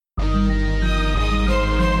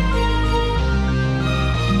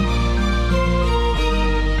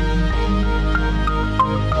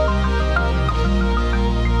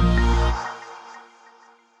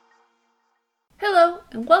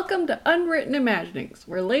Welcome to Unwritten Imaginings,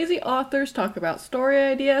 where lazy authors talk about story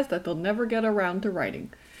ideas that they'll never get around to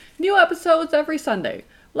writing. New episodes every Sunday.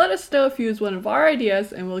 Let us know if you use one of our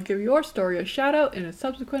ideas and we'll give your story a shout out in a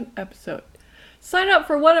subsequent episode. Sign up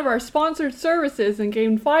for one of our sponsored services and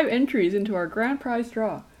gain 5 entries into our grand prize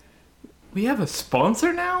draw. We have a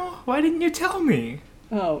sponsor now? Why didn't you tell me?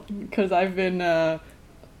 Oh, because I've been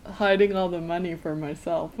hiding all the money for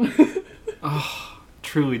myself. Oh,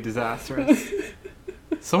 truly disastrous.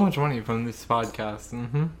 So much money from this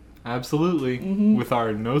podcast. Absolutely. With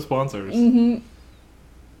our no sponsors. And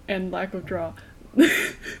lack of draw.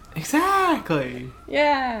 Exactly.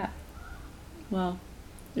 Yeah. Well,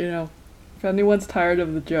 if anyone's tired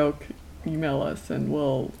of the joke, email us and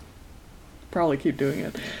we'll probably keep doing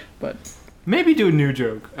it. But maybe do a new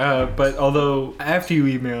joke. But although after you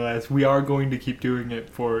email us, we are going to keep doing it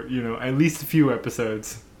for, at least a few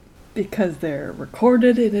episodes. Because they're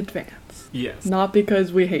recorded in advance. Yes. Not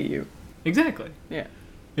because we hate you. Exactly. Yeah.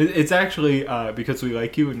 It's actually because we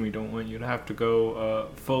like you and we don't want you to have to go a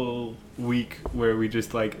full week where we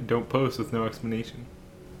just don't post with no explanation.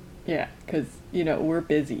 Yeah, because, we're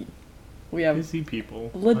busy. We have busy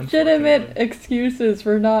people. Legitimate excuses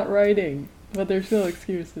for not writing, but they're still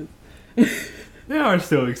excuses. There are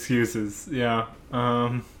still excuses, yeah.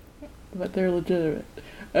 But they're legitimate.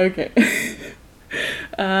 Okay.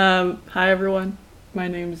 Hi everyone. My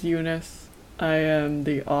name's Eunice. I am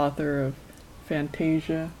the author of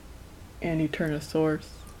Fantasia and Eternosaurus.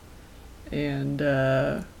 And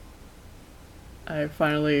I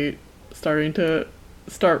finally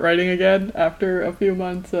start writing again after a few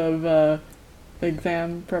months of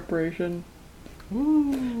exam preparation.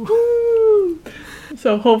 Woo! Woo!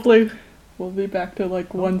 So hopefully we'll be back to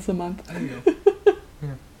once a month. There you go.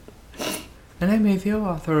 Yeah. And I'm Atheo,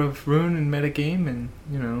 author of Rune and Metagame and,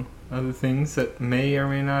 other things that may or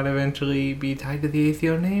may not eventually be tied to the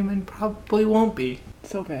Atheo name and probably won't be.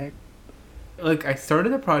 So vague. I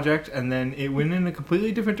started a project and then it went in a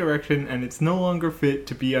completely different direction and it's no longer fit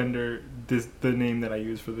to be under the name that I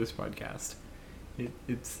use for this podcast.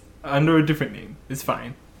 It's under a different name. It's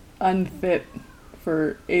fine. Unfit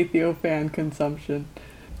for Atheo fan consumption.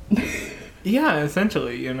 Yeah,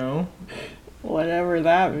 essentially, Whatever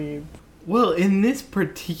that means. Well, in this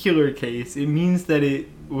particular case, it means that it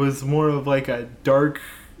was more of a dark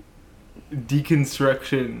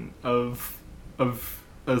deconstruction of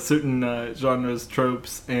a certain genre's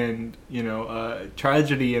tropes and,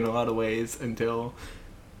 tragedy in a lot of ways until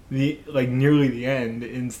nearly the end,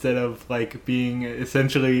 instead of being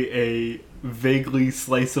essentially a vaguely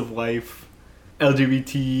slice of life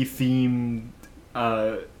LGBT themed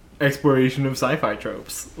exploration of sci-fi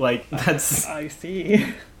tropes. That's I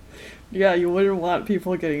see. Yeah, you wouldn't want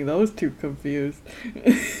people getting those two confused.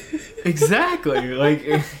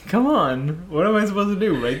 Exactly. Come on. What am I supposed to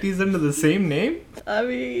do? Write these under the same name? I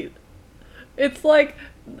mean, it's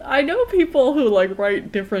I know people who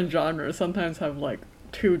write different genres sometimes have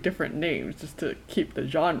 2 different names just to keep the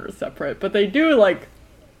genres separate, but they do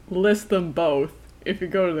list them both if you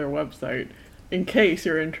go to their website in case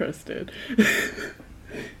you're interested.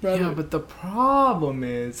 Yeah, but the problem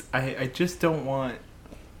is I just don't want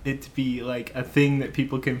it to be a thing that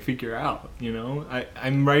people can figure out,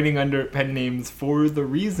 I'm writing under pen names for the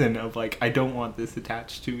reason of I don't want this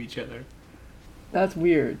attached to each other. That's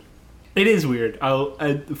weird. It is weird.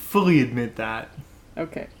 I fully admit that.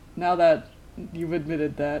 Okay, now that you've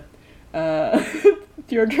admitted that,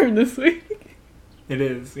 it's your turn this week. It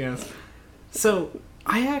is, yes. So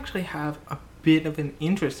I actually have a bit of an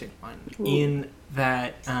interesting one. Ooh. In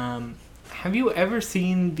that have you ever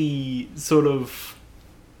seen the sort of,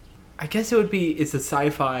 I guess it's a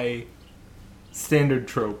sci-fi standard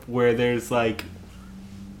trope where there's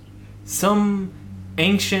some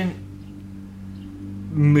ancient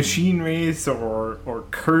machine race or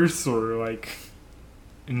curse or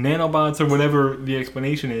nanobots or whatever the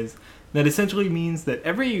explanation is, that essentially means that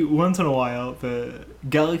every once in a while the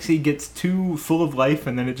galaxy gets too full of life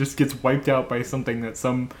and then it just gets wiped out by something that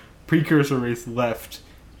some precursor race left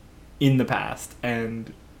in the past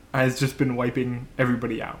and has just been wiping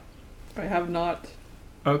everybody out. I have not.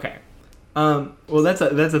 Okay. Well, that's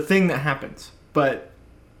a thing that happens. But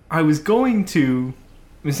I was going to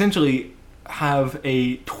essentially have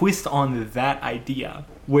a twist on that idea,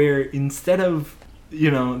 where instead of,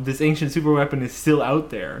 this ancient superweapon is still out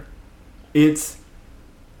there,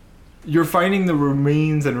 you're finding the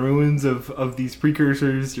remains and ruins of these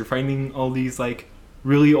precursors. You're finding all these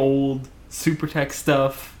really old super tech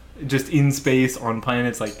stuff just in space on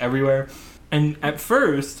planets everywhere. And at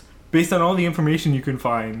first, based on all the information you can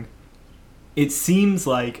find, it seems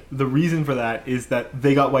like the reason for that is that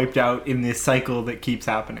they got wiped out in this cycle that keeps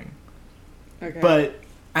happening. Okay. But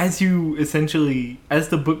as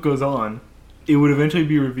the book goes on, it would eventually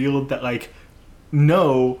be revealed that, like,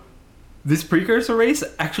 no, this precursor race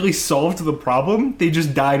actually solved the problem. They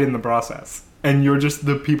just died in the process. And you're just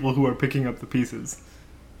the people who are picking up the pieces.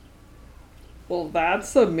 Well,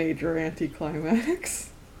 that's a major anticlimax.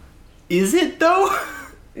 Is it, though?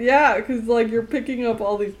 Yeah, because, like, you're picking up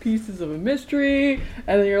all these pieces of a mystery,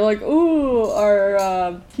 and then you're like, ooh,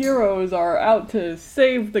 our heroes are out to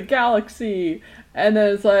save the galaxy. And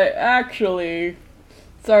then it's like, actually,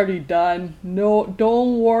 it's already done. No,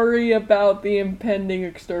 don't worry about the impending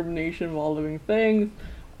extermination of all living things.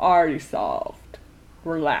 Already solved.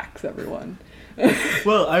 Relax, everyone.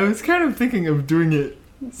 Well, I was kind of thinking of doing it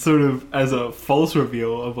sort of as a false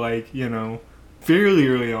reveal of, like, you know, fairly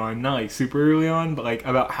early on, not like super early on, but like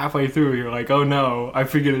about halfway through, you're like, oh no, I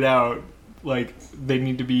figured it out. Like, they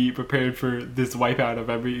need to be prepared for this wipeout of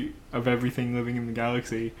everything living in the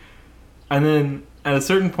galaxy. And then at a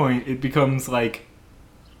certain point, it becomes like,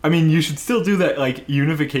 I mean, you should still do that, like,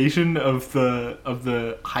 unification of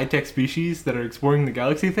the high-tech species that are exploring the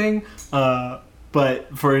galaxy thing,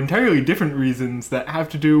 but for entirely different reasons that have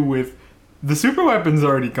to do with the super weapon's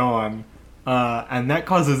already gone. And that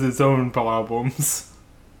causes its own problems.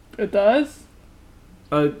 It does?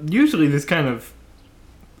 Usually this kind of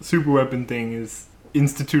super weapon thing is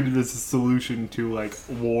instituted as a solution to, like,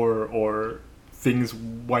 war or things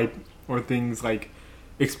like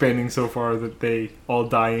expanding so far that they all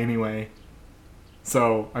die anyway.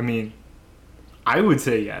 So, I mean, I would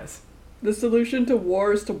say yes. The solution to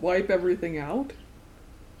war is to wipe everything out?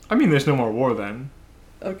 I mean, there's no more war then.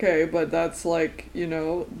 Okay, but that's like, you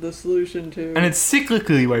know, the solution to... And it's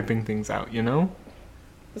cyclically wiping things out, you know?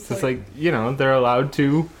 It's like, you know, they're allowed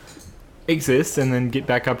to exist and then get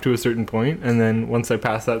back up to a certain point, and then once they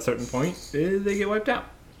pass that certain point, they get wiped out.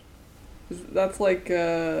 That's like,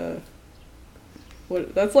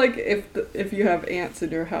 that's like if you have ants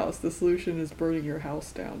in your house, the solution is burning your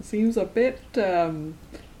house down. Seems a bit, it's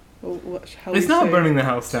not burning the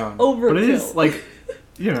house down. Overkill. But it is, like,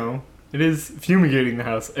 you know... It is fumigating the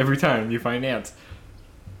house every time you find ants.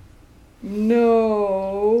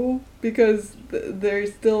 No, because they're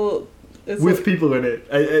still... With like, people in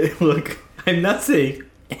it. Look, I'm not saying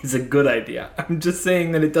it's a good idea. I'm just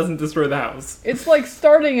saying that it doesn't destroy the house. It's like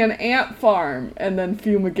starting an ant farm and then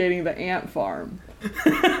fumigating the ant farm.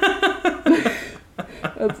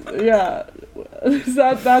 That's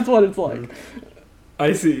what it's like.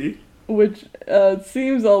 I see. Which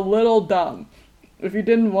seems a little dumb. If you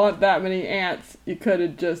didn't want that many ants, you could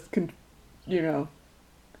have just, you know...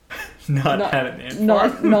 not had an ant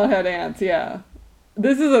farm. Not had ants, yeah.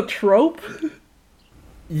 This is a trope?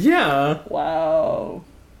 Yeah. Wow.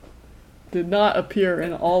 Did not appear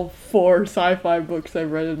in all 4 sci-fi books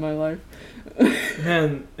I've read in my life.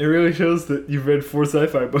 Man, it really shows that you've read 4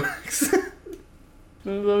 sci-fi books.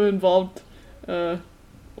 Some of them involved,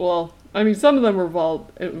 well, I mean, some of them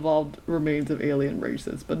involved remains of alien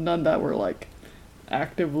races, but none that were, like,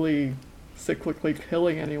 actively, cyclically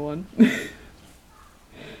killing anyone.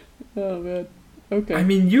 Oh, man. Okay. I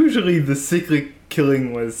mean, usually the cyclic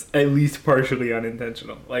killing was at least partially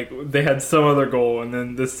unintentional. Like, they had some other goal, and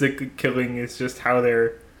then the cyclic killing is just how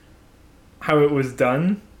it was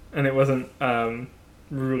done, and it wasn't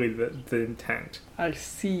really the intent. I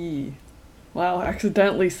see. Wow,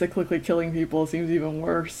 accidentally cyclically killing people seems even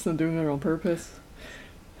worse than doing it on purpose.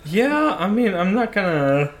 Yeah, I mean, I'm not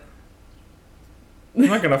gonna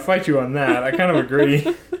fight you on that. I kind of agree.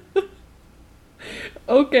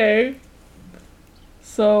 Okay.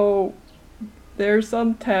 So, there's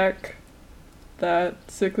some tech that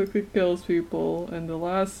cyclically kills people, and the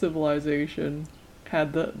last civilization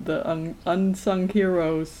had the unsung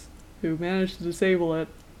heroes who managed to disable it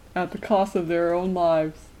at the cost of their own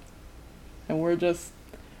lives. And we're just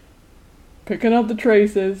picking up the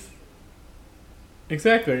traces.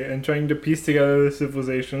 Exactly, and trying to piece together the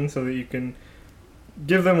civilization so that you can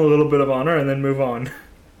give them a little bit of honor and then move on.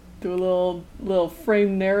 Do a little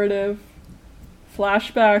frame narrative,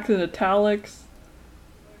 flashbacks and italics,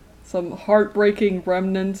 some heartbreaking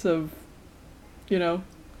remnants of, you know,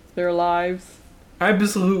 their lives.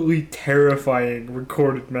 Absolutely terrifying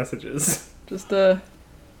recorded messages. Just a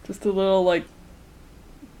little, like,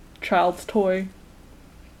 child's toy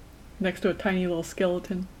next to a tiny little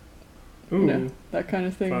skeleton. Ooh, you know, that kind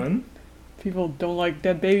of thing. Fun. People don't like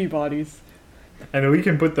dead baby bodies. And we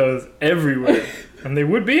can put those everywhere. And they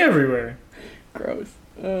would be everywhere. Gross.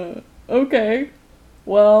 Okay.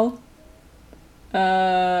 Well,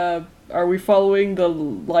 are we following the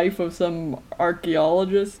life of some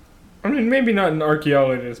archaeologist? I mean, maybe not an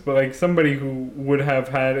archaeologist, but like somebody who would have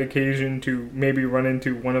had occasion to maybe run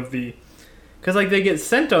into one of the, because like they get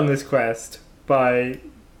sent on this quest by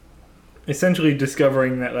essentially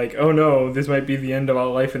discovering that like, oh no, this might be the end of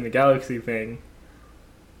all life in the galaxy thing.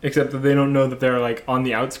 Except that they don't know that they're like on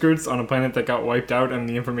the outskirts on a planet that got wiped out and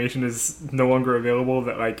the information is no longer available,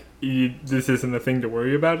 that like this isn't a thing to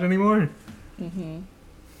worry about anymore. Mm-hmm.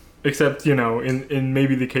 Except, you know, in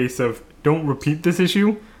maybe the case of don't repeat this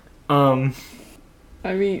issue. I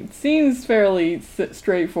mean, it seems fairly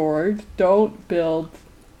straightforward. Don't build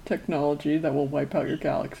technology that will wipe out your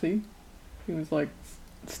galaxy. Seems like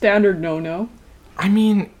standard no-no. I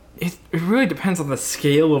mean, it really depends on the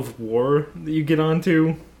scale of war that you get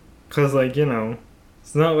onto. Because, like, you know,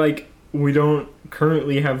 it's not like we don't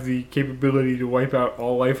currently have the capability to wipe out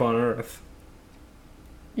all life on Earth.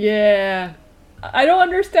 Yeah. I don't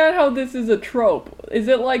understand how this is a trope. Is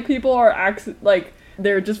it like people are like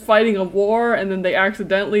they're just fighting a war and then they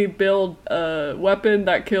accidentally build a weapon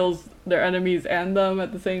that kills their enemies and them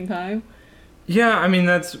at the same time? Yeah, I mean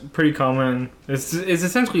that's pretty common. It's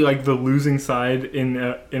essentially like the losing side in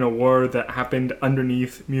a war that happened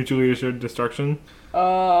underneath mutually assured destruction.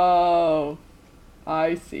 Oh,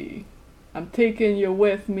 I see. I'm taking you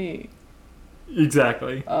with me.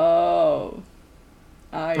 Exactly. Oh,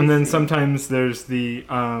 I And then see. sometimes there's the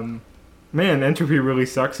man, entropy really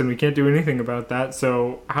sucks and we can't do anything about that.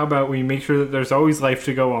 So how about we make sure that there's always life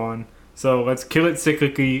to go on? So let's kill it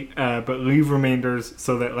cyclically, but leave remainders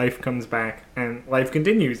so that life comes back and life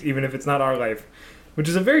continues, even if it's not our life. Which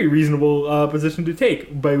is a very reasonable position to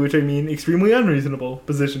take, by which I mean extremely unreasonable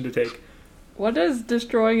position to take. What does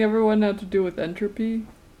destroying everyone have to do with entropy?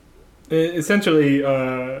 Essentially,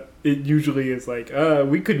 it usually is like,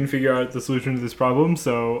 we couldn't figure out the solution to this problem,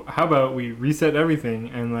 so how about we reset everything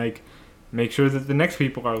and like make sure that the next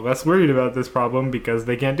people are less worried about this problem because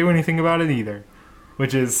they can't do anything about it either.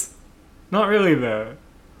 Which is not really the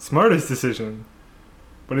smartest decision,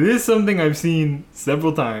 but it is something I've seen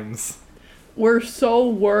several times. We're so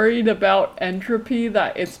worried about entropy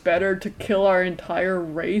that it's better to kill our entire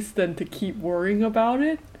race than to keep worrying about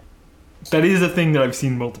it? That is a thing that I've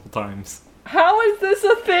seen multiple times. How is this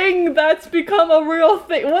a thing that's become a real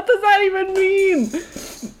thing? What does that even mean?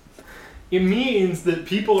 It means that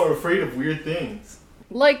people are afraid of weird things.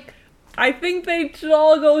 Like, I think they should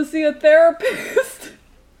all go see a therapist.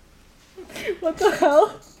 What the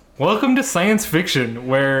hell? Welcome to science fiction,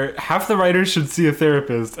 where half the writers should see a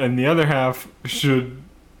therapist and the other half should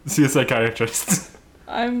see a psychiatrist.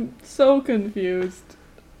 I'm so confused.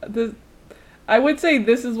 I would say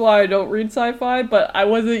this is why I don't read sci-fi, but I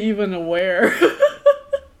wasn't even aware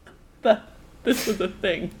that this was a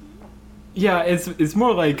thing. Yeah, it's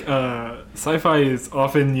more like sci-fi is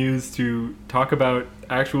often used to talk about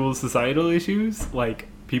actual societal issues, like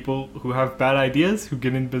people who have bad ideas, who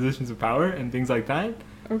get in positions of power, and things like that.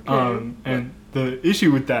 Okay. And the issue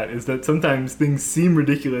with that is that sometimes things seem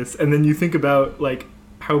ridiculous, and then you think about like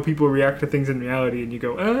how people react to things in reality, and you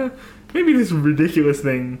go, maybe this ridiculous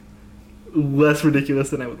thing less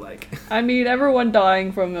ridiculous than I would like. I mean, everyone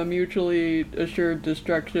dying from a mutually assured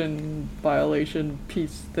destruction violation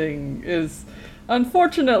peace thing is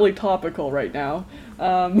unfortunately topical right now.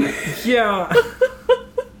 Yeah.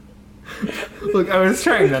 Look, I was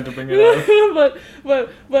trying not to bring it up.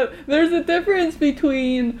 but there's a difference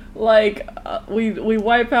between like we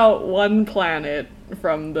wipe out one planet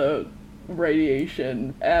from the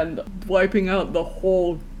radiation and wiping out the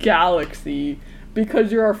whole galaxy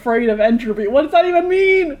because you're afraid of entropy. What does that even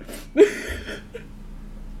mean?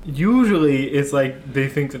 Usually it's like they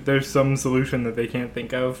think that there's some solution that they can't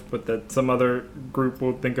think of, but that some other group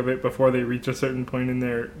will think of it before they reach a certain point in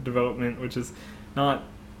their development, which is not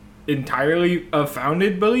entirely a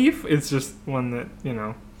founded belief. It's just one that, you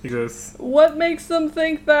know, exists. What makes them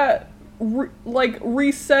think that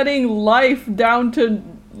resetting life down to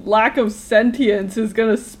lack of sentience is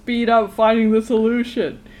gonna speed up finding the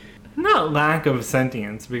solution? Not lack of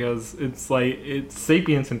sentience, because it's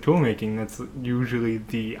sapience and toolmaking that's usually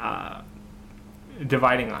the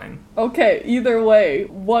dividing line. Okay, either way,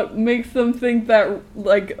 what makes them think that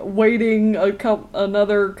like waiting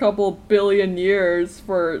another couple billion years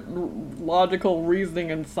for logical reasoning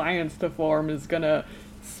and science to form is gonna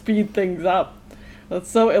speed things up? That's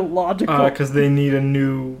so illogical. Because they need a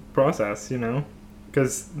new process, you know?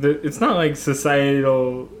 Because it's not like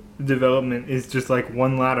societal development is just like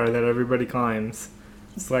one ladder that everybody climbs.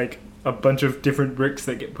 It's like a bunch of different bricks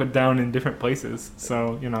that get put down in different places.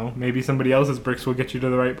 So, you know, maybe somebody else's bricks will get you to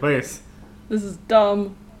the right place. This is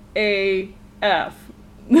dumb AF.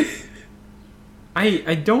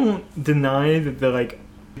 I don't deny that the like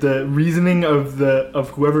The reasoning of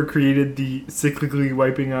whoever created the cyclically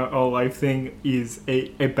wiping out all life thing is a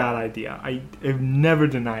bad idea. I have never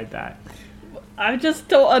denied that. I just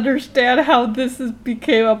don't understand how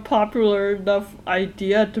became a popular enough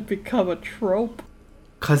idea to become a trope.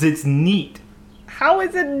 'Cause it's neat. How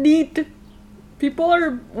is it neat? People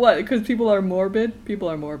are what? Because people are morbid? People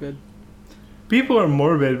are morbid. People are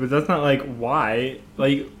morbid, but that's not like why.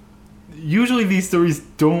 Like, usually these stories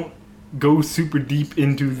don't go super deep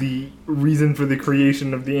into the reason for the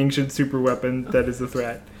creation of the ancient super weapon that is a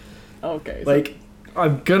threat. Okay. Like,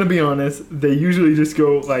 I'm gonna be honest, they usually just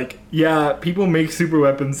go like, yeah, people make super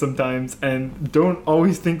weapons sometimes and don't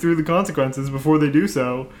always think through the consequences before they do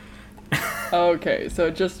so. Okay, so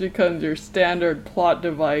it just becomes your standard plot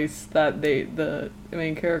device that the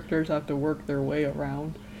main characters have to work their way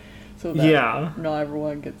around. So that not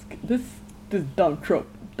everyone gets this dumb trope.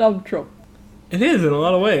 Dumb trope. It is in a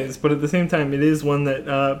lot of ways, but at the same time, it is one that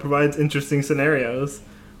provides interesting scenarios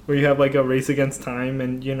where you have like a race against time,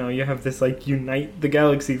 and you know you have this like unite the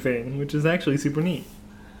galaxy thing, which is actually super neat.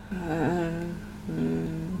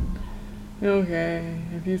 Okay,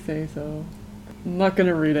 if you say so. I'm not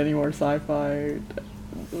gonna read any more sci-fi.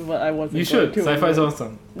 But I wasn't. You should. Sci-fi's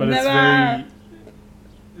awesome, but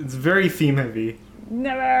it's very theme heavy.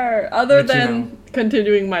 Never. Other than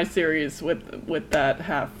continuing my series with that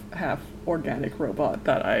half organic robot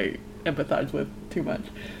that I empathize with too much.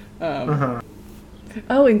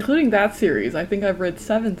 Oh, including that series, I think I've read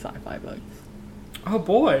 7 sci-fi books. Oh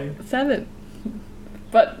boy. 7.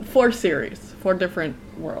 But 4 series, 4 different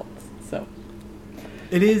worlds, so.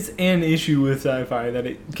 It is an issue with sci-fi that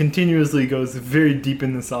it continuously goes very deep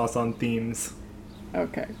in the sauce on themes.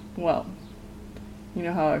 Okay, well, you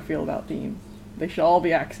know how I feel about themes. They should all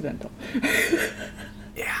be accidental.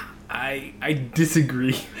 Yeah, I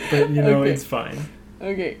disagree, but you know, It's fine.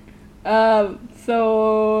 Okay,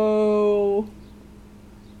 so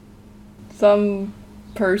some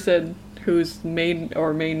person who's may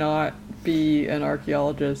or may not be an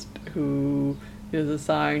archaeologist who is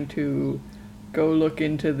assigned to go look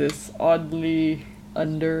into this oddly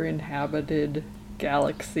under-inhabited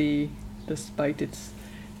galaxy despite its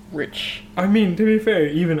rich. I mean, to be fair,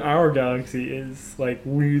 even our galaxy is like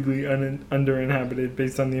weirdly under-inhabited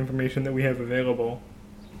based on the information that we have available.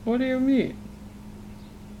 What do you mean?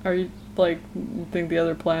 Are you think the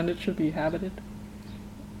other planets should be inhabited?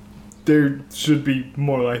 There should be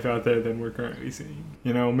more life out there than we're currently seeing.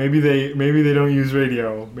 You know, maybe they don't use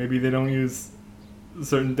radio, maybe they don't use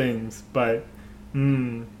certain things, but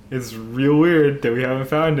it's real weird that we haven't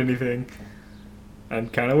found anything,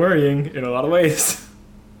 and kind of worrying in a lot of ways.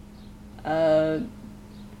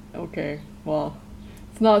 Okay, well,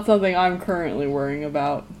 it's not something I'm currently worrying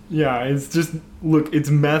about. Yeah, it's just, look, it's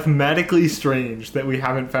mathematically strange that we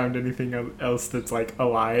haven't found anything else that's like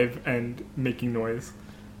alive and making noise.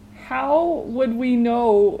 How would we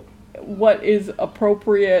know what is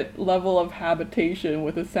appropriate level of habitation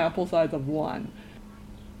with a sample size of 1?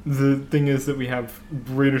 The thing is that we have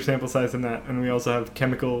greater sample size than that, and we also have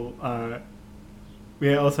chemical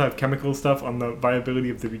stuff on the viability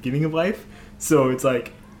of the beginning of life. So it's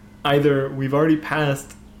like, either we've already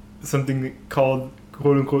passed something called,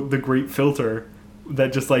 quote unquote, the Great Filter,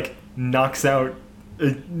 that just like knocks out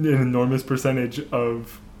an enormous percentage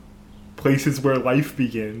of places where life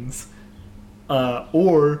begins,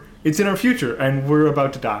 or it's in our future and we're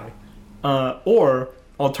about to die, or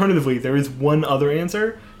alternatively, there is one other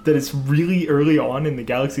answer that it's really early on in the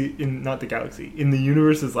galaxy, in the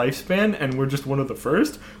universe's lifespan, and we're just one of the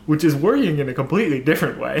first, which is worrying in a completely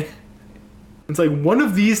different way. It's like, one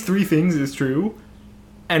of these 3 things is true,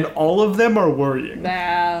 and all of them are worrying.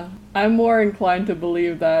 Nah, I'm more inclined to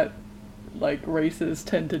believe that, like, races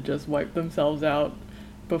tend to just wipe themselves out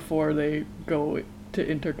before they go to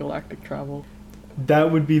intergalactic travel. That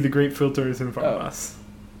would be the Great Filter is in front of us.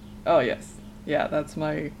 Oh, yes. Yeah, that's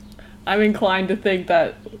my... I'm inclined to think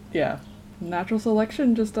that, yeah, natural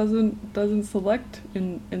selection just doesn't select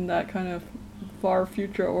in that kind of far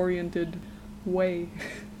future-oriented way.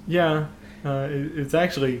 Yeah, it's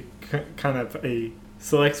actually kind of a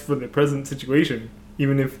selects for the present situation,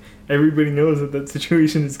 even if everybody knows that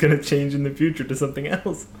situation is going to change in the future to something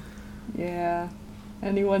else. Yeah,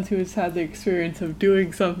 anyone who's had the experience of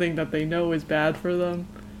doing something that they know is bad for them,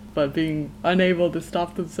 but being unable to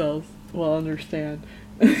stop themselves will understand.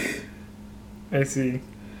 I see.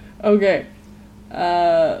 Okay.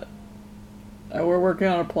 We're working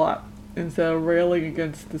on a plot instead of railing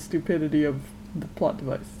against the stupidity of the plot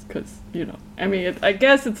device. Because, you know, I mean, I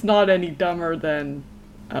guess it's not any dumber than,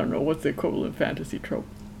 I don't know, what's the equivalent fantasy trope?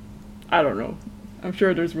 I don't know. I'm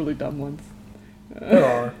sure there's really dumb ones. There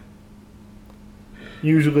are.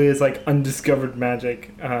 usually is like undiscovered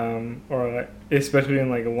magic, or like, especially in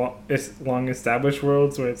like long established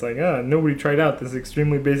worlds where it's like, nobody tried out this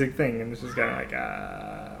extremely basic thing, and it's just kind of like,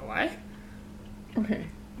 what? Okay.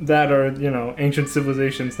 That are, ancient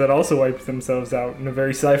civilizations that also wiped themselves out in a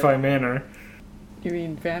very sci-fi manner. You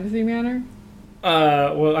mean fantasy manner?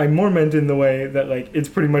 Well, I more meant in the way that, like, it's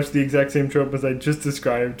pretty much the exact same trope as I just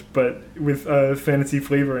described, but with fantasy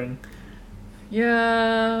flavoring.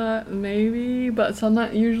 Yeah, maybe, but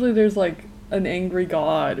usually there's like an angry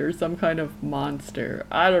god or some kind of monster.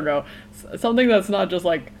 I don't know. Something that's not just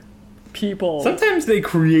like people. Sometimes they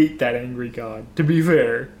create that angry god, to be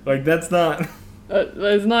fair. Like, that's not...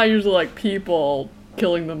 It's not usually like people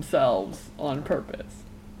killing themselves on purpose.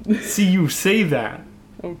 See, you say that.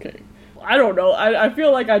 Okay. I don't know. I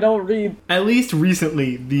feel like I don't read... At least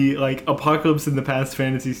recently, the, like, Apocalypse in the Past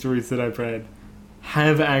fantasy stories that I've read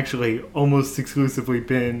have actually almost exclusively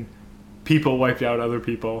been people wiped out other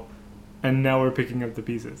people, and now we're picking up the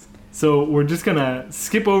pieces. So we're just gonna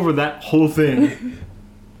skip over that whole thing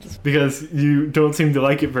because you don't seem to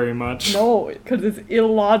like it very much. No, because it's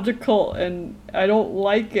illogical and I don't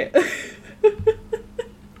like it.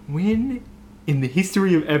 When in the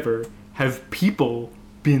history of ever have people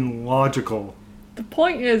been logical? The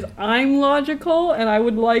point is, I'm logical, and I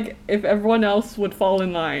would like if everyone else would fall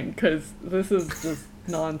in line, because this is just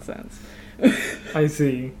nonsense. I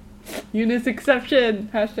see. Eunice exception,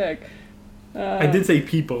 hashtag. I did say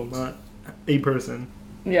people, not a person.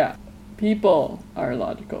 Yeah, people are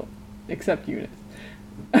logical, except Eunice.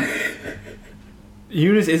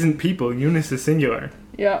 Eunice isn't people, Eunice is singular.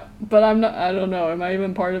 Yeah, but I'm not, I don't know, am I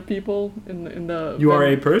even part of people in the... You are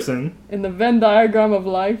a person. In the Venn diagram of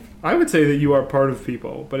life? I would say that you are part of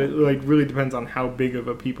people, but it like really depends on how big of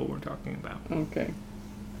a people we're talking about. Okay.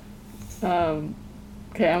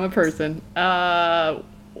 Okay, I'm a person.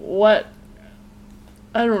 What...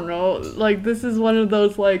 I don't know, like, this is one of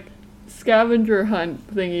those, like, scavenger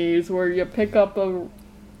hunt thingies where you pick up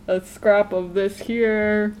a scrap of this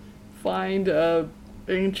here, find a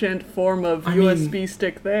ancient form of USB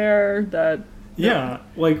stick there that... Yeah,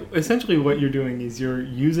 like, essentially what you're doing is you're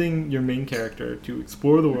using your main character to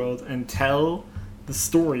explore the world and tell the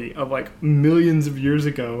story of, like, millions of years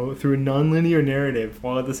ago through a non-linear narrative,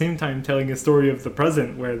 while at the same time telling a story of the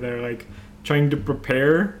present where they're, like, trying to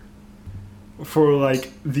prepare for,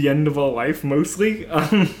 like, the end of a life, mostly.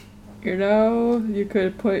 You know, you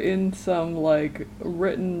could put in some, like,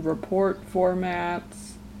 written report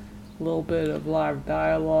formats, a little bit of live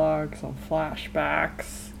dialogue, some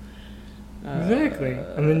flashbacks. Exactly.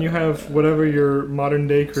 And then you have whatever your modern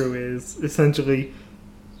day crew is essentially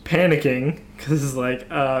panicking because it's like,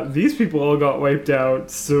 these people all got wiped out,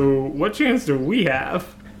 so what chance do we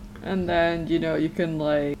have? And then, you know, you can,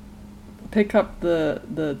 like, pick up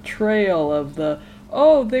the trail of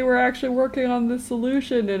they were actually working on this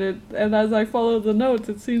solution, and as I follow the notes,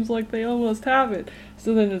 it seems like they almost have it.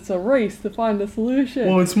 So then it's a race to find the solution.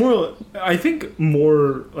 Well, it's more, I think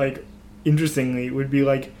more, like, interestingly, would be,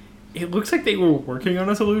 like, it looks like they were working on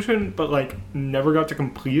a solution, but, like, never got to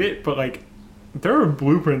complete it, but, like, there are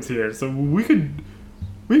blueprints here, so we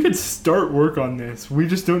could start work on this. We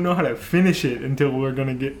just don't know how to finish it until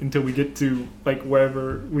we get to, like,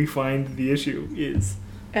 wherever we find the issue is.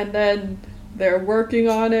 And then they're working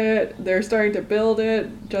on it, they're starting to build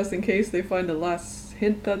it, just in case they find the last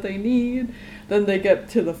hint that they need. Then they get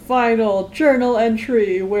to the final journal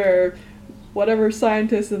entry where whatever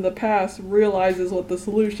scientist in the past realizes what the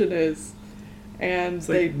solution is. And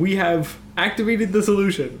we have activated the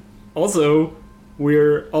solution. Also,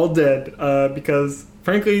 we're all dead because,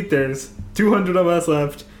 frankly, there's 200 of us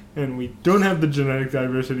left, and we don't have the genetic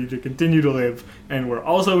diversity to continue to live, and we're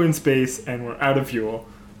also in space, and we're out of fuel.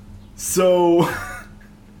 So...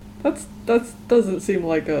 That doesn't seem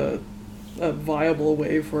like a viable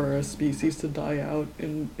way for a species to die out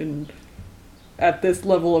in at this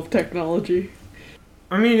level of technology.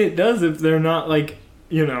 I mean, it does if they're not, like,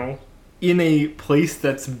 you know, in a place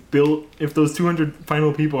that's built, if those 200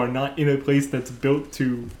 final people are not in a place that's built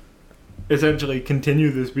to essentially continue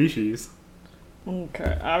the species.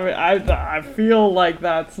 Okay, I feel like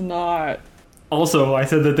that's not... Also, I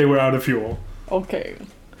said that they were out of fuel. Okay,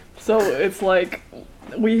 so it's like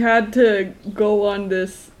we had to go on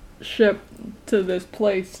this ship to this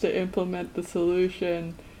place to implement the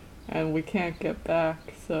solution, and we can't get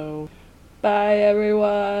back, so bye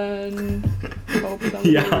everyone. Hope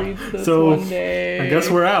somebody reads this one day. I guess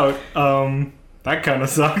we're out. that kind of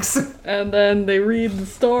sucks. And then they read the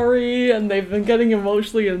story, and they've been getting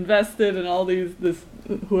emotionally invested in all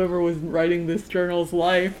whoever was writing this journal's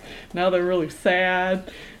life. Now they're really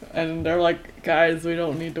sad, and they're like, guys, we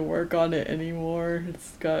don't need to work on it anymore.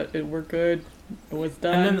 We're good. It was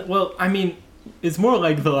done. And then, well, I mean, it's more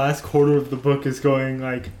like the last quarter of the book is going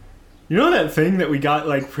like, you know that thing that we got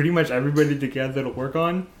like pretty much everybody together to work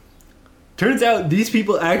on? Turns out these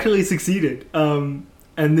people actually succeeded.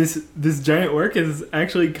 And this giant work is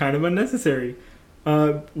actually kind of unnecessary.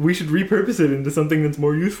 We should repurpose it into something that's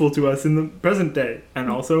more useful to us in the present day, and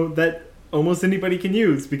also that almost anybody can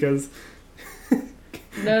use because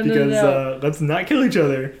No. Let's not kill each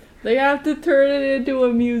other. They have to turn it into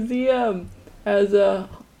a museum as a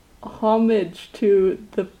homage to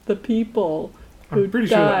the people who I'm pretty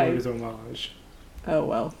died. sure that word is homage. Oh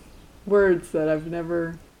well, words that I've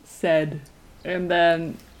never said. And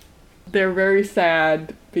then they're very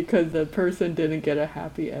sad because the person didn't get a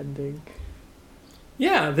happy ending.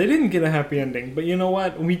 Yeah, they didn't get a happy ending, but you know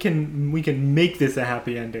what? We can make this a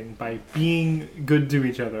happy ending by being good to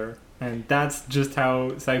each other, and that's just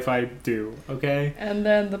how sci-fi do. Okay. And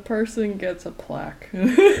then the person gets a plaque.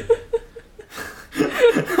 Because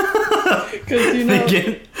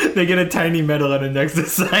they get a tiny medal and a next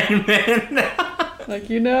assignment. like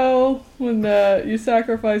when you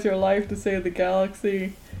sacrifice your life to save the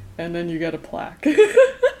galaxy, and then you get a plaque.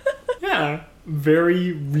 Yeah,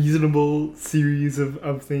 very reasonable series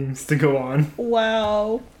of things to go on.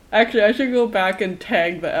 Wow. Actually, I should go back and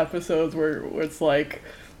tag the episodes where it's like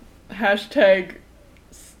hashtag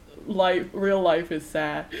real life is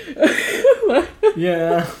sad.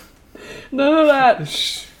 Yeah. None of that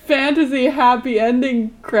fantasy happy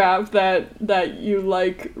ending crap that you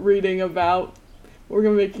like reading about. We're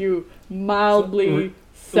gonna make you mildly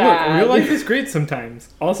sad. Look, real life is great sometimes.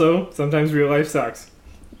 Also, sometimes real life sucks.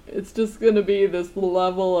 It's just gonna be this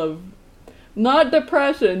level of not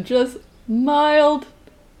depression, just mild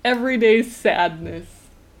everyday sadness.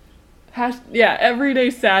 Everyday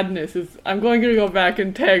sadness is. I'm going to go back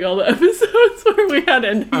and tag all the episodes where we had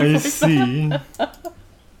endings. I like see. that.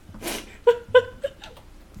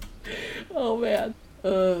 Oh man.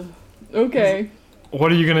 Okay.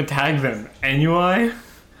 What are you gonna tag them? Ennui?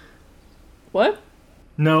 What?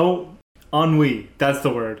 No, ennui. That's the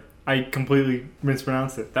word. I completely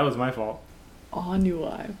mispronounced it. That was my fault.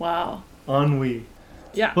 Ennui. Wow. Ennui.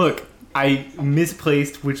 Yeah. Look, I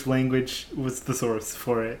misplaced which language was the source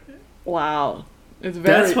for it. Wow. It's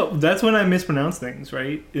very. That's when I mispronounce things,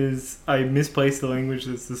 right? Is I misplace the language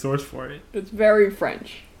that's the source for it. It's very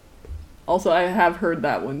French. Also, I have heard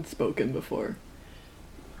that one spoken before.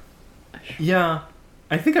 Yeah,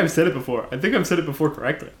 I think I've said it before. I think I've said it before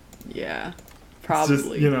correctly. Yeah, probably.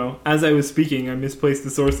 It's just, as I was speaking, I misplaced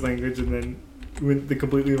the source language and then went the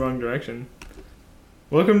completely wrong direction.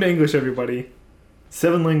 Welcome to English, everybody.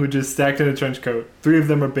 7 languages stacked in a trench coat. 3 of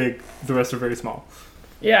them are big, the rest are very small.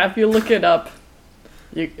 Yeah, if you look it up,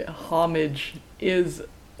 homage is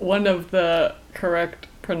one of the correct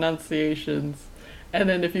pronunciations. And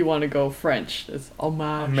then if you want to go French, it's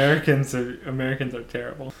homage. Americans are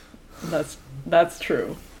terrible. That's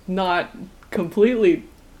true. Not completely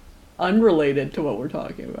unrelated to what we're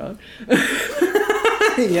talking about.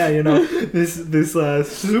 Yeah, this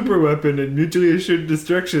super weapon and mutually assured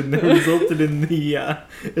destruction that resulted in the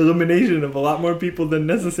elimination of a lot more people than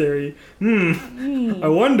necessary. I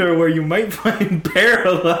wonder where you might find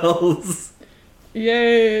parallels.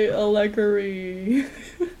 Yay, allegory.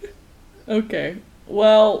 Okay.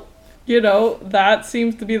 Well, that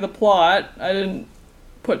seems to be the plot. I didn't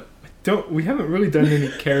put... We haven't really done any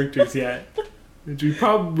characters yet, which we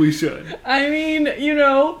probably should. I mean, you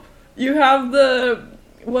have the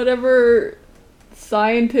whatever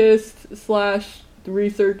scientist /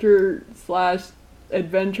 researcher /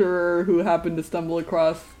 adventurer who happened to stumble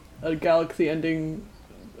across a galaxy-ending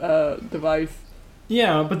device.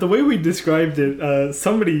 Yeah, but the way we described it,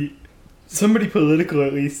 somebody political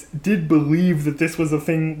at least did believe that this was a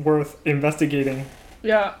thing worth investigating.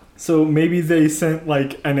 Yeah. So maybe they sent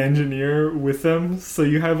like an engineer with them. So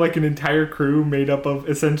you have like an entire crew made up of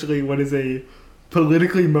essentially what is a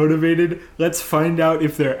politically motivated, let's find out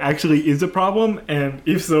if there actually is a problem, and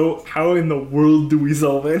if so, how in the world do we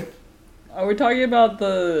solve it? Are we talking about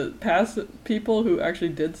the past people who actually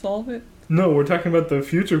did solve it? No, we're talking about the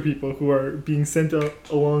future people who are being sent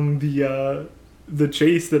along the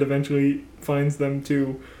chase that eventually finds them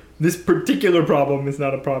to this particular problem is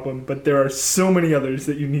not a problem, but there are so many others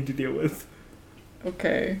that you need to deal with.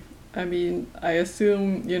 Okay. I mean, I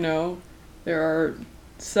assume, there are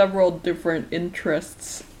several different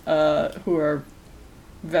interests who are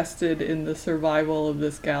vested in the survival of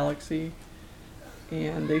this galaxy.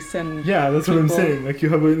 and they send Yeah, that's what I'm people, saying. Like, you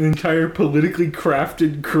have an entire politically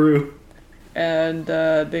crafted crew. and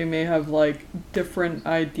they may have like different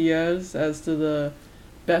ideas as to the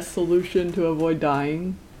best solution to avoid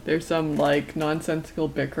dying. There's some like nonsensical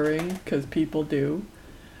bickering because people do.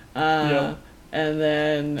 Yeah. And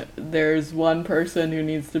then there's one person who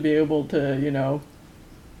needs to be able to,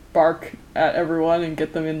 bark at everyone and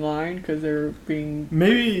get them in line because they're being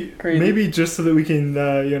crazy. Maybe just so that we can,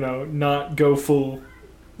 not go full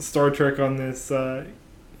Star Trek on this. I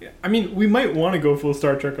mean, we might want to go full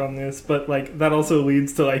Star Trek on this, but like that also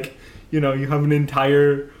leads to like, you have an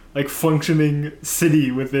entire like functioning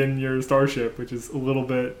city within your starship, which is a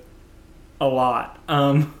lot.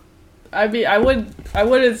 I mean, I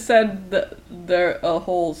would have said that there a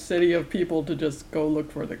whole city of people to just go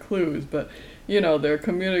look for the clues, but they're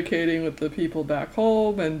communicating with the people back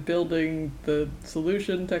home and building the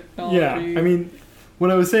solution technology. Yeah, I mean, what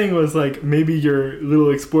I was saying was like maybe your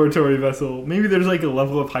little exploratory vessel, maybe there's like a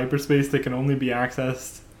level of hyperspace that can only be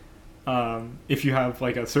accessed if you have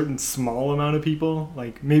like a certain small amount of people.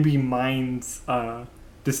 Like maybe minds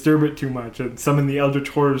disturb it too much and summon the Eldritch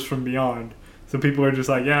Horrors from beyond. So people are just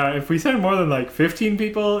like, yeah, if we send more than like 15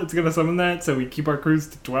 people, it's gonna summon that. So we keep our crews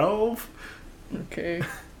to 12. Okay.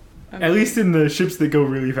 At least in the ships that go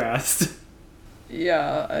really fast.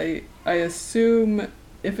 Yeah, I assume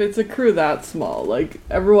if it's a crew that small, like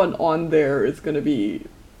everyone on there is going to be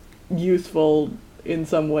useful in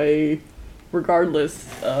some way, regardless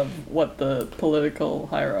of what the political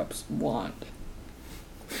higher-ups want.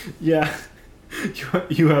 Yeah.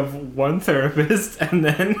 You have one therapist and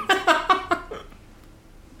then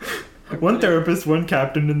one therapist, one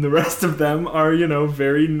captain, and the rest of them are,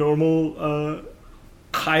 very normal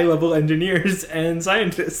high-level engineers and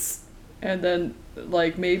scientists. And then,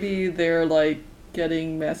 like, maybe they're, like,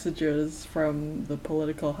 getting messages from the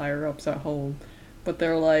political higher-ups at home, but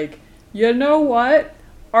they're like, you know what?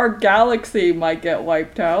 Our galaxy might get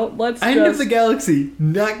wiped out. End of the galaxy.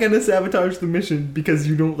 Not gonna sabotage the mission because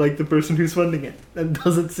you don't like the person who's funding it. That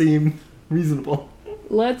doesn't seem reasonable.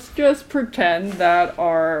 Let's just pretend that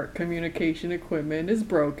our communication equipment is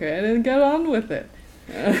broken and get on with it.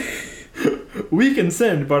 We can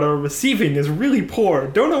send, but our receiving is really poor.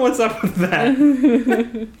 Don't know what's up with that.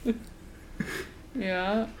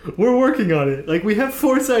 Yeah. We're working on it. Like, we have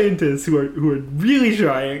 4 scientists who are really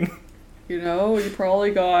trying. You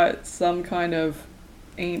probably got some kind of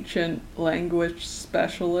ancient language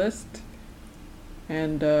specialist.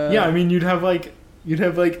 And yeah, I mean you'd have like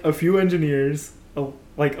a few engineers, a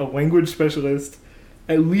language specialist,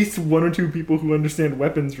 at least 1 or 2 people who understand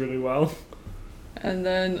weapons really well. And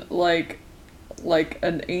then like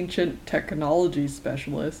an ancient technology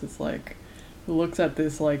specialist is like who looks at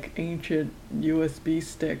this like ancient USB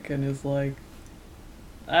stick and is like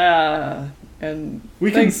and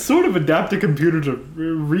we can sort of adapt a computer to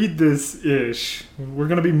read this ish. We're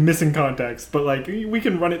gonna be missing context, but like we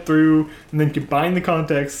can run it through and then combine the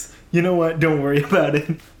context. You know what? Don't worry about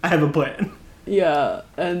it. I have a plan. Yeah,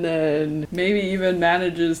 and then maybe even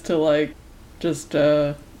manages to like just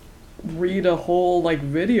read a whole like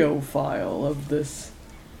video file of this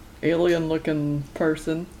alien looking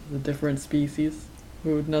person, a different species,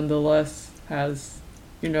 who nonetheless has,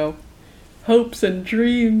 hopes and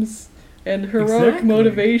dreams and heroic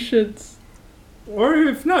motivations. Or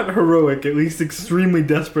if not heroic, at least extremely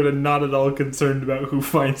desperate and not at all concerned about who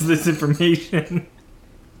finds this information.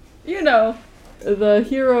 The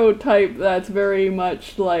hero type that's very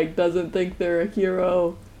much like doesn't think they're a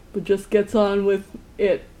hero, but just gets on with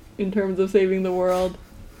it in terms of saving the world.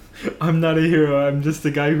 I'm not a hero, I'm just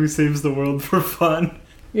a guy who saves the world for fun.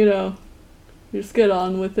 Just get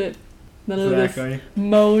on with it. None of this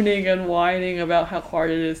moaning and whining about how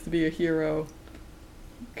hard it is to be a hero.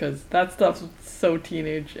 Because that stuff's so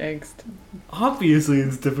teenage angst. Obviously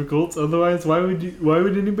it's difficult, otherwise why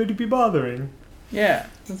would anybody be bothering? Yeah,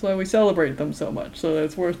 that's why we celebrate them so much, so that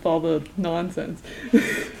it's worth all the nonsense.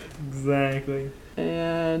 Exactly.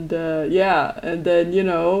 And, and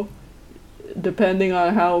then, depending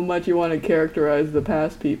on how much you want to characterize the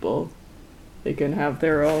past people, they can have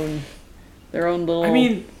their own little... I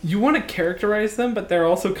mean, you want to characterize them, but they're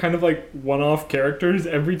also kind of like one-off characters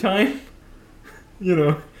every time.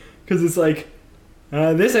 Because it's like,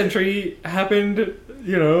 this entry happened,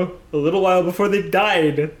 a little while before they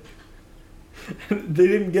died. They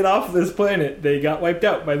didn't get off this planet. They got wiped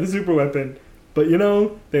out by the superweapon. But,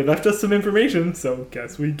 they left us some information, so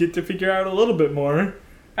guess we get to figure out a little bit more.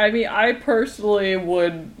 I mean, I personally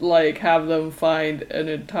would, have them find an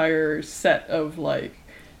entire set of,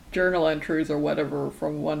 journal entries or whatever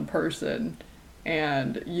from one person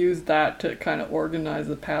and use that to kind of organize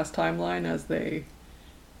the past timeline as they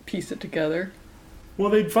piece it together. Well,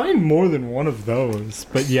 they'd find more than one of those,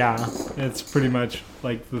 but yeah, it's pretty much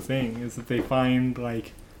like the thing is that they find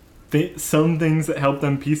like some things that help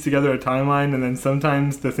them piece together a timeline, and then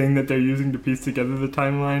sometimes the thing that they're using to piece together the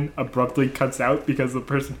timeline abruptly cuts out because the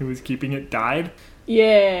person who was keeping it died.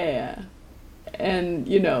 Yeah. And,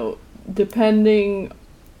 you know, depending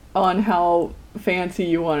on how fancy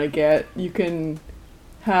you want to get, you can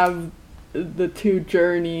have the two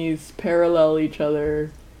journeys parallel each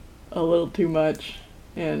other a little too much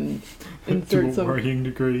and insert to a worrying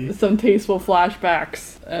degree. some tasteful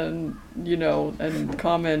flashbacks and, you know, and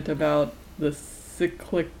comment about the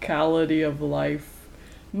cyclicality of life.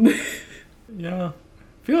 Yeah.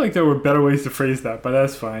 I feel like there were better ways to phrase that, but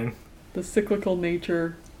that's fine. The cyclical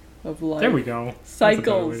nature of life. There we go. Cycles. That's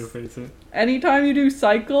a better way to phrase it. Anytime you do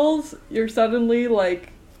cycles, you're suddenly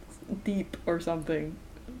like deep or something.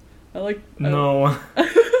 No.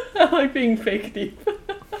 I like being fake deep.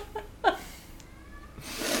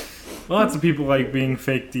 Lots of people like being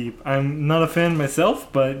fake deep. I'm not a fan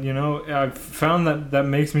myself, but you know, I've found that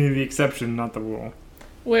makes me the exception, not the rule.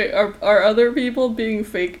 Wait, are other people being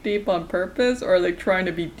fake deep on purpose, or are they trying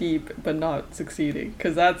to be deep but not succeeding?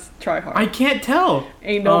 Because that's try hard. I can't tell.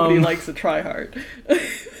 Ain't nobody likes to try hard.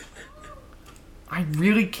 I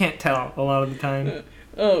really can't tell a lot of the time.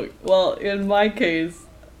 Oh, well, in my case,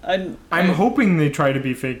 I'm hoping they try to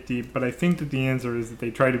be fake deep, but I think that the answer is that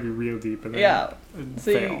they try to be real deep and then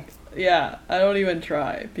fail. Yeah, I don't even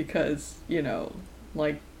try because, you know,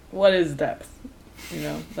 like, what is depth? You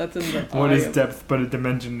know, that's in the What is depth but a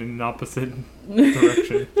dimension in an opposite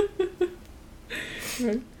direction?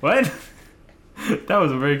 Right. What? That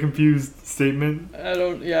was a very confused statement. I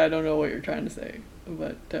don't know what you're trying to say,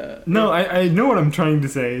 but no, I know what I'm trying to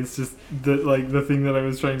say. It's just that like the thing that I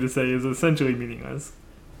was trying to say is essentially meaningless.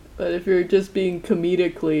 But if you're just being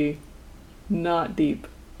comedically not deep,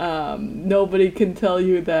 nobody can tell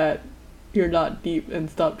you that you're not deep and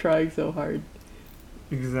stop trying so hard.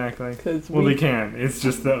 Exactly. Well, they can. It's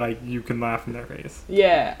just that like you can laugh in their face.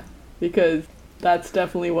 Yeah, because that's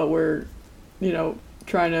definitely what we're, you know,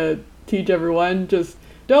 trying to teach everyone. Just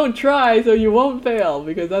don't try so you won't fail,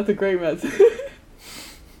 because that's a great message.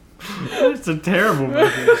 That's a terrible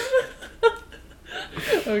message.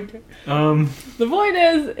 Okay. The point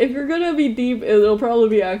is, if you're gonna be deep, it'll probably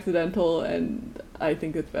be accidental, and I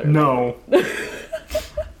think it's better. No.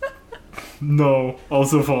 No.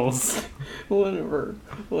 Also false. Whatever.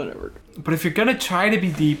 But if you're gonna try to be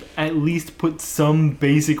deep, at least put some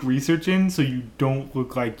basic research in so you don't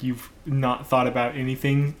look like you've not thought about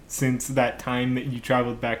anything since that time that you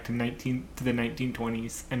traveled back to the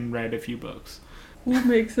 1920s and read a few books.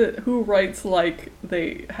 Who writes like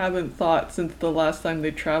they haven't thought since the last time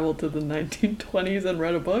they traveled to the 1920s and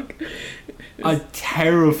read a book? A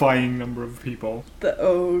terrifying number of people.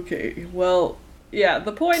 Okay, well, yeah,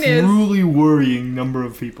 the point is... Truly worrying number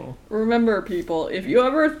of people. Remember, people, if you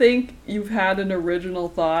ever think you've had an original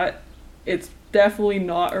thought, it's definitely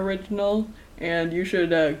not original, and you should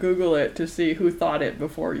Google it to see who thought it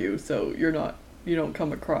before you, so you don't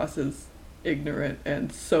come across as ignorant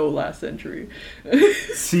and so last century.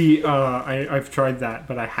 See, I've tried that,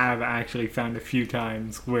 but I have actually found a few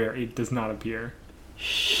times where it does not appear.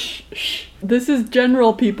 Shh. This is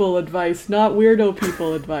general people advice, not weirdo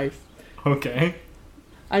people advice. Okay.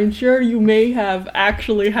 I'm sure you may have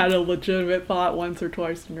actually had a legitimate thought once or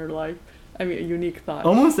twice in your life. I mean, a unique thought.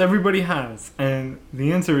 Almost everybody has, and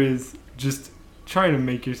the answer is just try to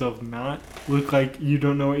make yourself not look like you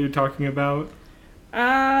don't know what you're talking about.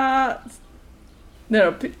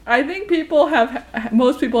 No, I think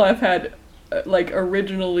most people have had, like,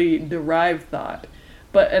 originally derived thought,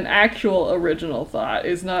 but an actual original thought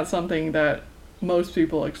is not something that most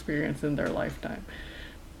people experience in their lifetime,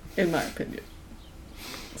 in my opinion.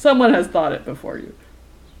 Someone has thought it before you.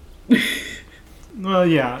 Well,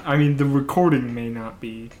 yeah, I mean, the recording may not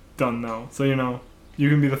be done, though, so, you know, you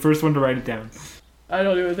can be the first one to write it down. I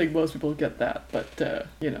don't even think most people get that, but,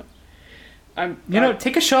 you know.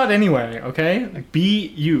 Take a shot anyway, okay? Be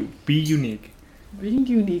you. Be unique. Being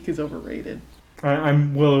unique is overrated.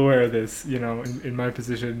 I'm well aware of this, you know, in my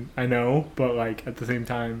position, I know, but, like, at the same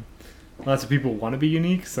time, lots of people want to be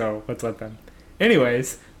unique, so let's let them.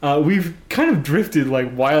 Anyways, we've kind of drifted,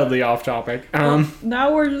 like, wildly off topic.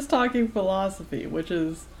 Now we're just talking philosophy, which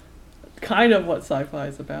is kind of what sci-fi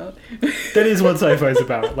is about. That is what sci-fi is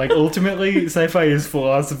about. Like, ultimately, sci-fi is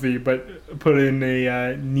philosophy, but put in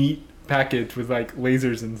a neat package with like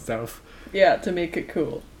lasers and stuff. Yeah, to make it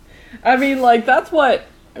cool. I mean, like that's what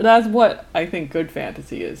I think good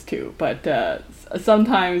fantasy is too. But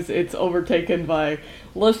sometimes it's overtaken by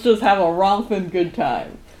let's just have a romping good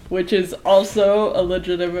time. which is also a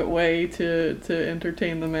legitimate way to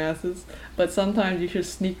entertain the masses. But sometimes you should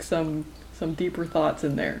sneak some deeper thoughts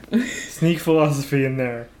in there. Sneak philosophy in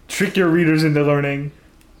there. Trick your readers into learning.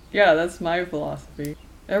 Yeah, that's my philosophy.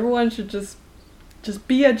 Everyone should just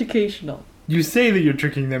be educational. You say that you're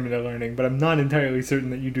tricking them into learning, but I'm not entirely certain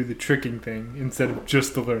that you do the tricking thing instead of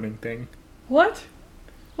just the learning thing. What?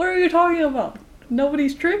 What are you talking about?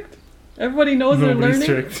 Nobody's tricked? Everybody knows they're learning? Nobody's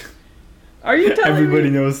tricked. Are you telling Everybody me?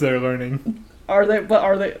 knows they're learning. Are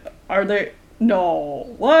they?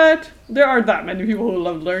 No. What? There aren't that many people who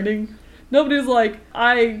love learning. Nobody's like,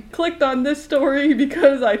 I clicked on this story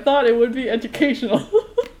because I thought it would be educational.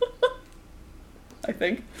 I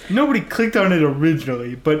think. Nobody clicked on it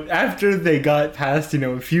originally, but after they got past,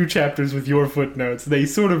 a few chapters with your footnotes, they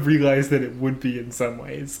sort of realized that it would be in some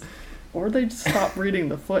ways. Or they just stopped reading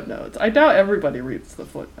the footnotes. I doubt everybody reads the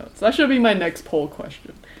footnotes. That should be my next poll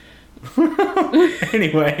question.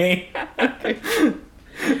 Anyway. Okay.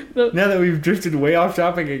 Now that we've drifted way off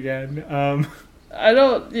topic again,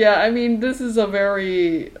 I mean, this is a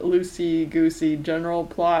very loosey-goosey general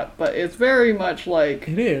plot, but it's very much like...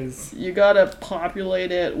 It is. You gotta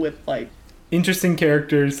populate it with, like... Interesting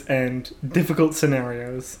characters and difficult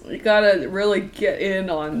scenarios. You gotta really get in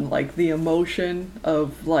on, like, the emotion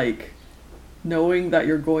of, like, knowing that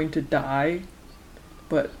you're going to die,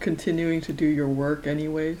 but continuing to do your work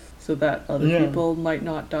anyways, so that other people might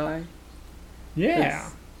not die. Yeah.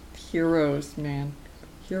 It's heroes, man.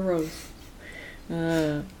 Heroes.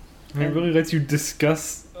 It really lets you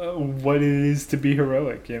discuss what it is to be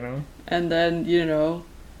heroic, And then,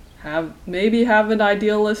 have an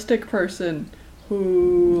idealistic person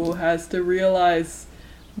who has to realize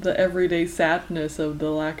the everyday sadness of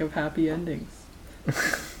the lack of happy endings.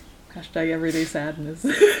 Hashtag everyday sadness.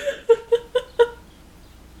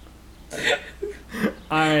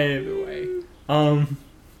 Either way.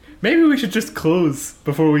 Maybe we should just close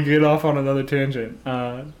before we get off on another tangent.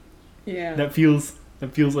 Yeah. That feels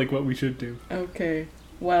like what we should do. Okay.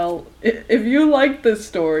 Well, if you like this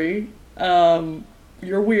story,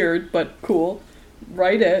 you're weird, but cool.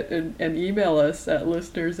 Write it and email us at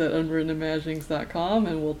listeners@unwrittenimaginings.com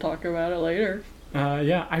and we'll talk about it later.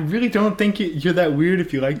 Yeah, I really don't think you're that weird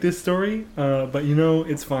if you like this story, but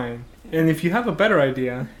it's fine. And if you have a better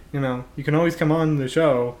idea, you can always come on the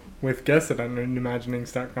show with guests at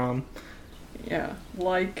unwrittenimaginings.com. Yeah,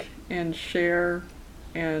 like and share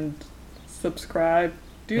and subscribe.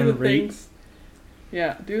 Do and the rate. things.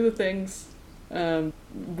 Yeah, do the things.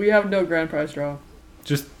 We have no grand prize draw.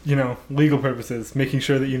 Just, legal purposes, making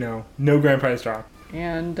sure that no grand prize draw.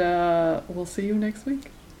 And we'll see you next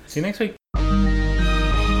week. See you next week.